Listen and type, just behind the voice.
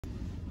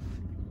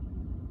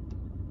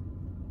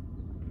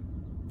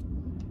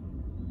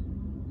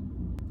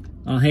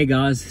Hey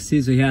guys,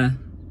 Caesar here.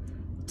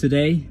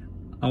 Today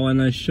I want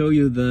to show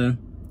you the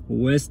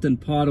western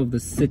part of the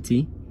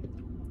city.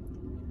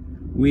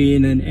 We're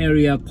in an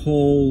area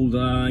called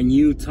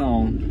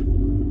Newtown,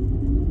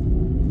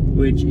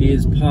 which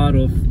is part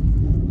of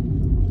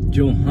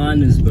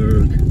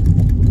Johannesburg.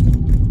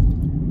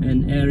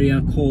 An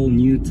area called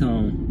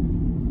Newtown.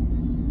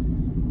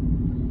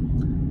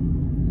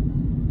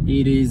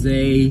 It is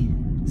a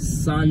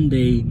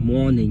Sunday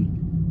morning.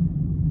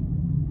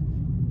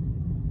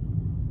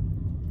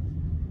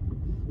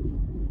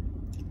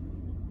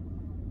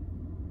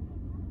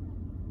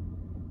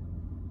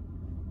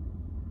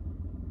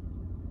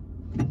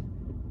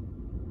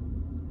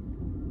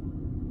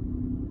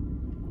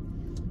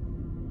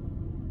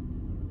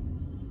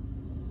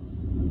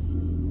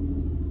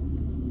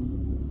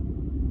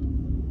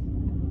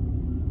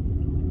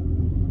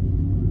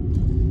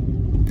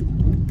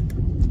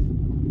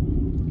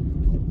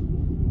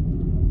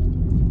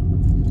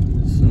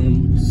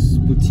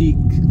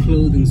 Boutique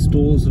clothing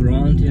stores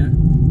around here.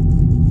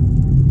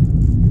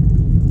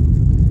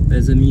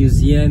 There's a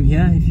museum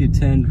here. If you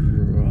turn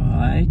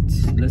right,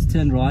 let's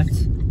turn right.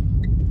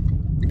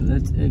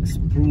 Let's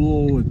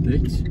explore a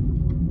bit.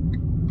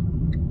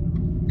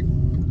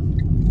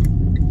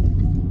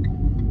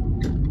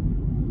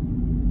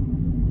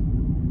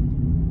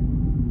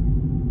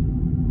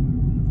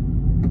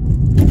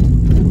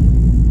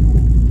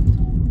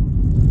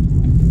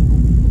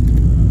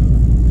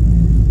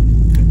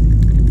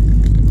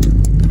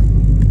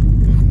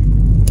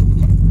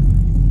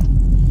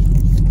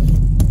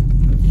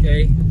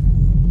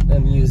 The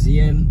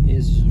museum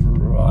is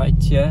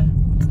right here.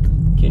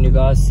 Can you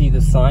guys see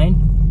the sign?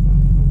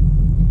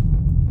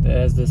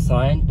 There's the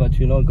sign, but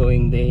we're not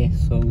going there,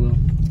 so we'll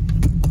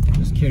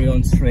just carry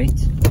on straight.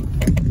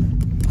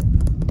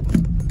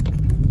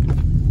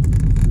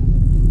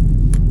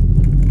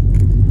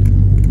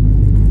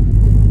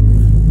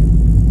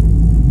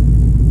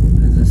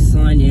 There's a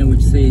sign here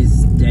which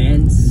says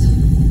Dance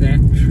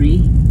Factory.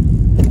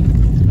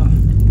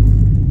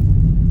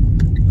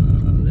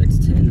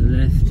 Let's turn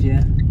left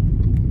here.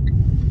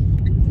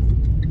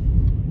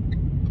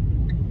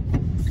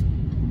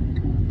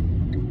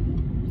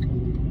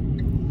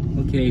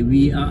 Okay,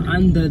 we are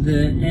under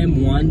the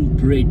M1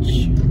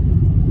 bridge.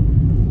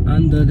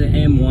 Under the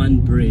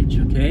M1 bridge,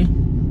 okay?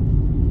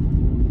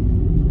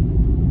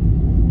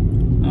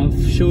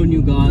 I've shown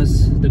you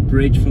guys the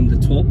bridge from the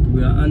top.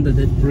 We are under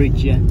that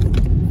bridge here.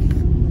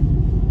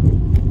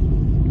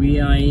 We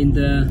are in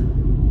the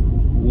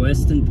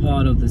western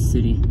part of the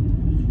city.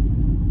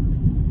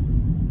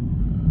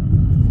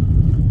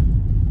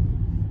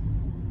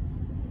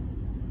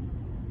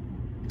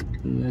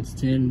 Let's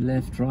turn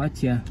left, right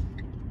here.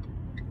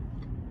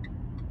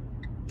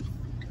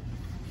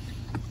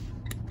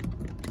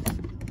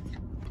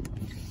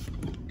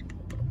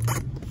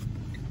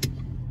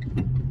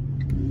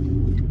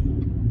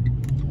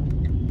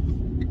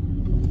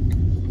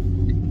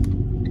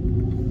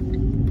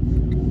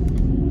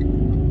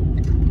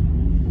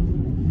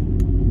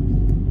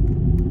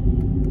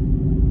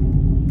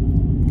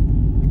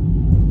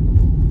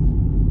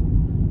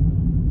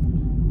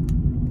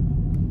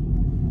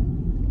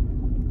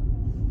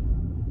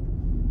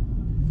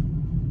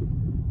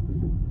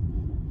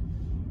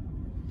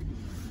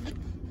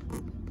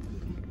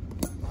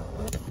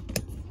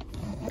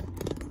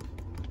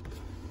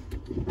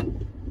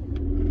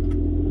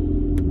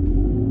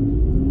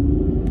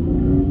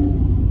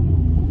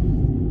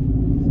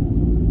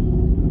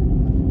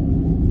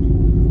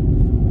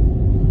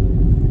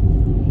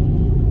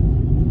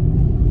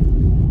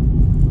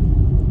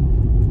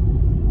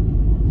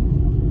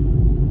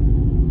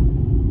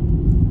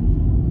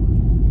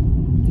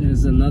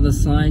 Another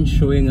sign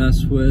showing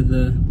us where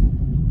the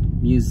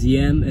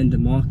museum and the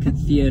market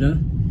theater.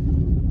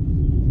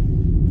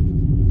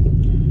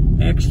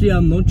 Actually,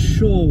 I'm not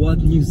sure what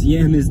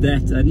museum is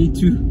that. I need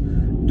to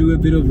do a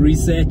bit of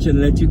research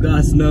and let you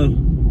guys know.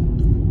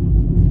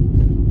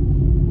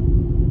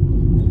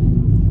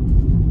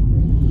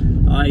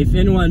 If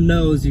anyone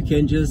knows, you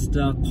can just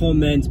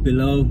comment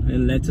below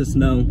and let us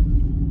know.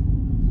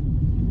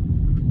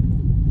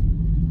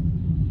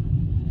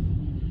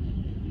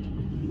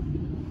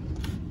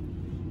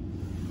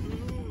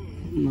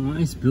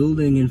 Nice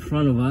building in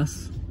front of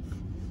us.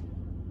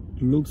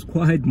 Looks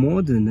quite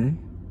modern, eh?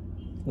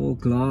 All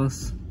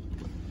glass.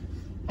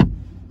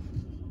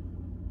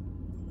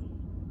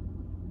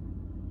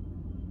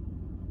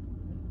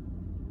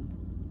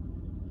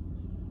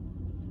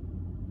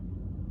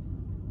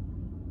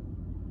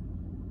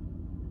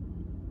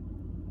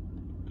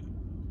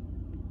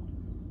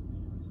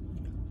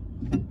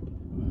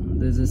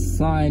 There's a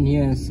sign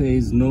here that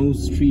says no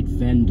street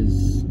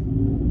vendors.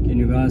 Can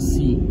you guys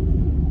see?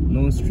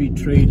 No street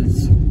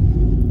traders.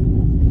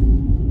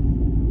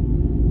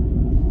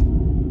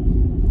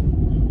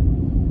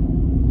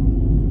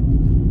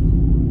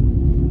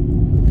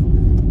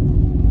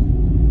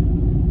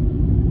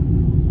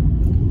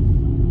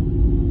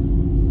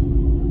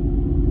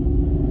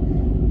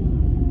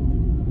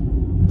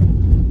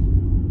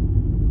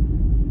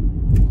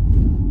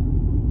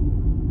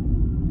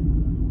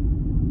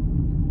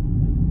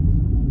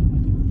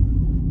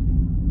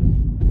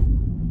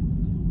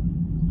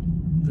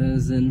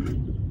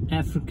 an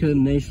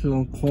African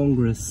National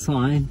Congress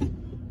sign,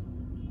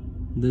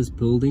 this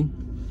building.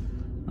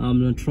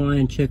 I'm gonna try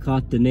and check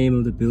out the name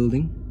of the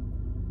building.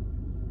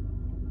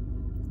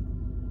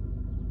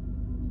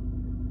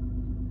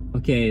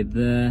 Okay,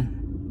 the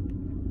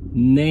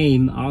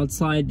name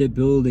outside the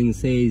building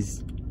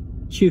says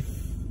Chief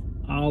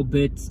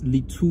Albert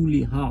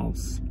Lituli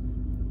House.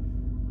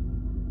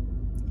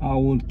 I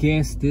would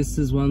guess this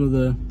is one of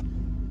the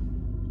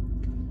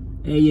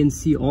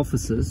ANC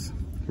offices.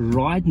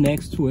 Right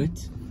next to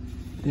it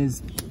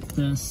is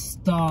the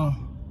Star,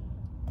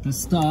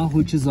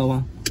 which is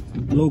our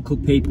local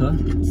paper.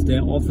 It's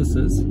their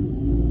offices.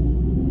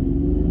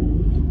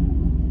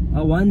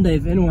 I wonder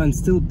if anyone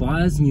still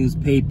buys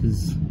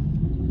newspapers.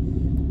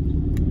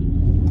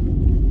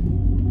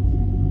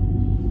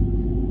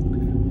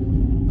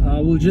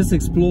 We'll just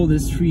explore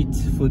this street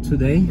for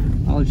today.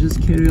 I'll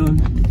just carry on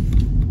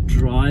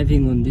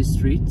driving on this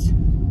street,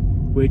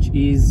 which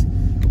is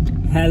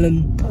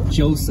Helen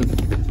Joseph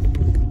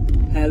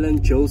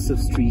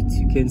Street.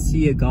 You can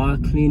see a guy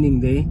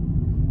cleaning there,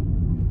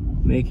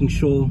 making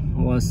sure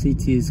our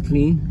city is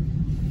clean.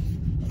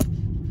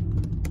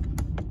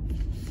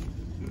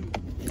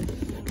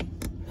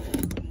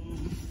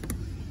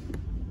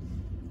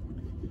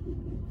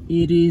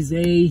 It is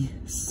a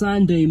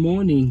Sunday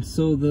morning,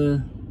 so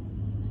the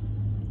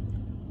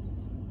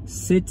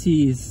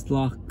city is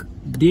like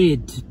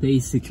dead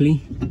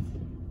basically.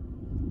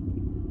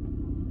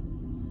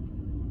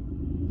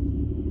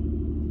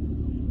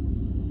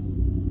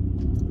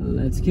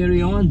 Let's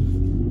carry on.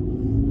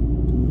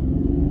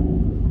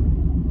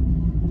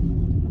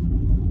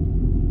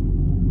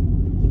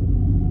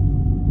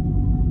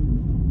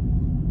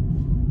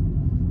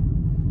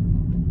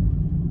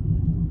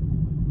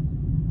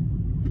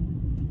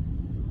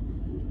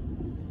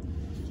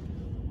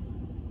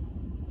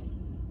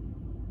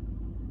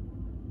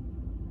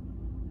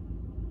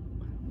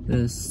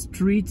 The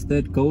street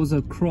that goes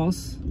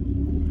across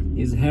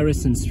is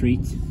Harrison Street,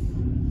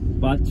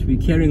 but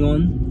we're carrying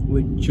on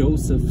with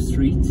Joseph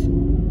Street.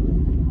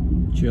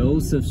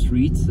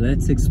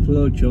 Let's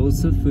explore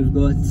Joseph. We've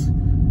got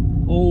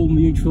all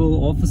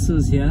mutual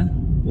offices here,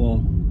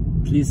 well,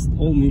 at least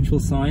all mutual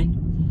sign.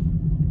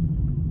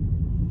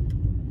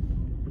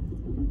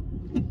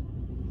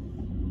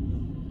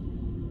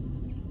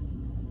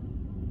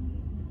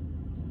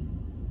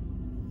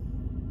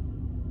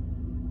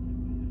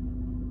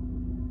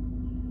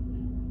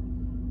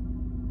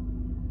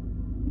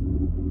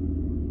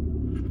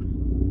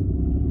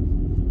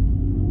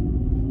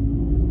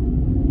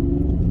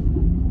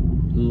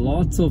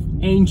 Lots of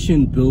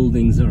ancient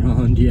buildings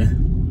around here.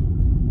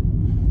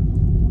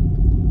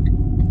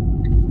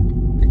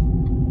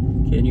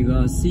 Can you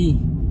guys see?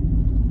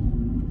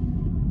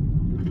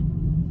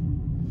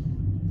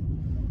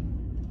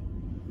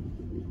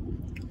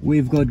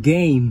 We've got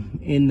game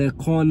in the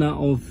corner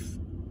of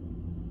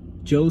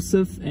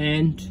Joseph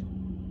and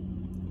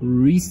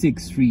Reesick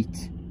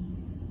Street.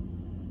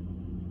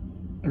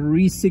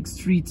 Reesick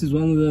Street is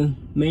one of the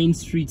main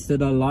streets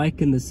that I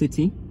like in the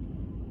city.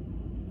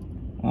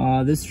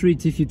 This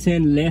street, if you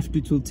turn left,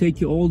 it will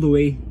take you all the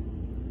way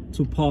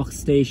to Park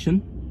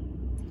Station.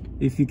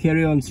 If you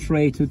carry on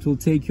straight, it will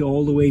take you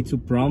all the way to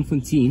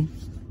Braamfontein.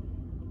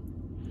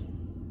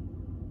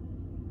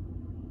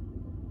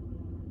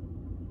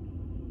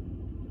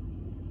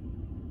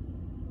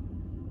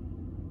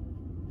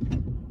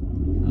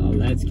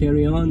 Let's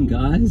carry on,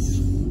 guys.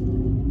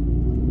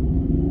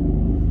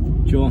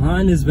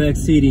 Johannesburg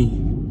City.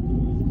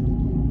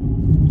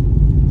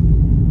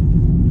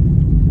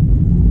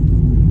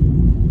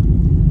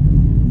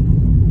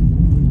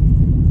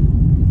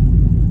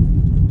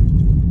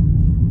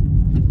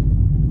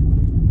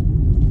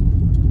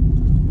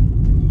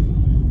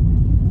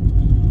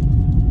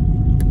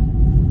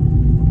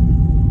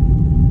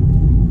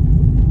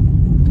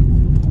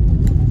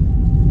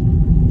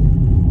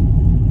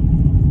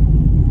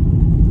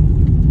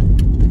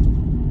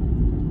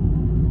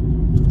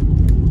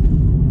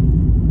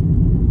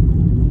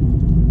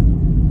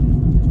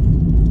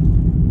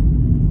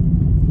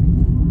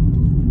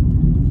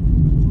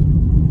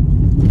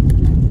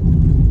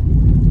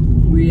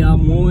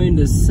 More in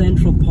the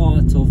central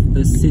part of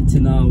the city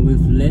now.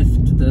 We've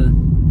left the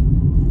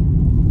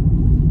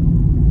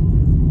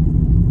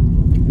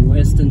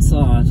western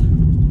side.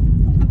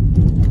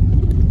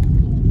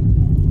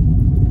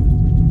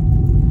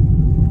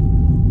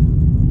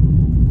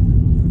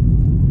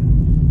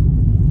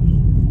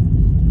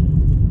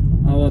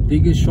 Our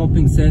biggest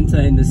shopping center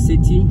in the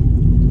city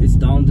is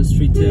down the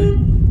street here,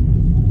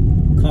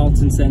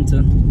 Carlton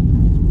Center.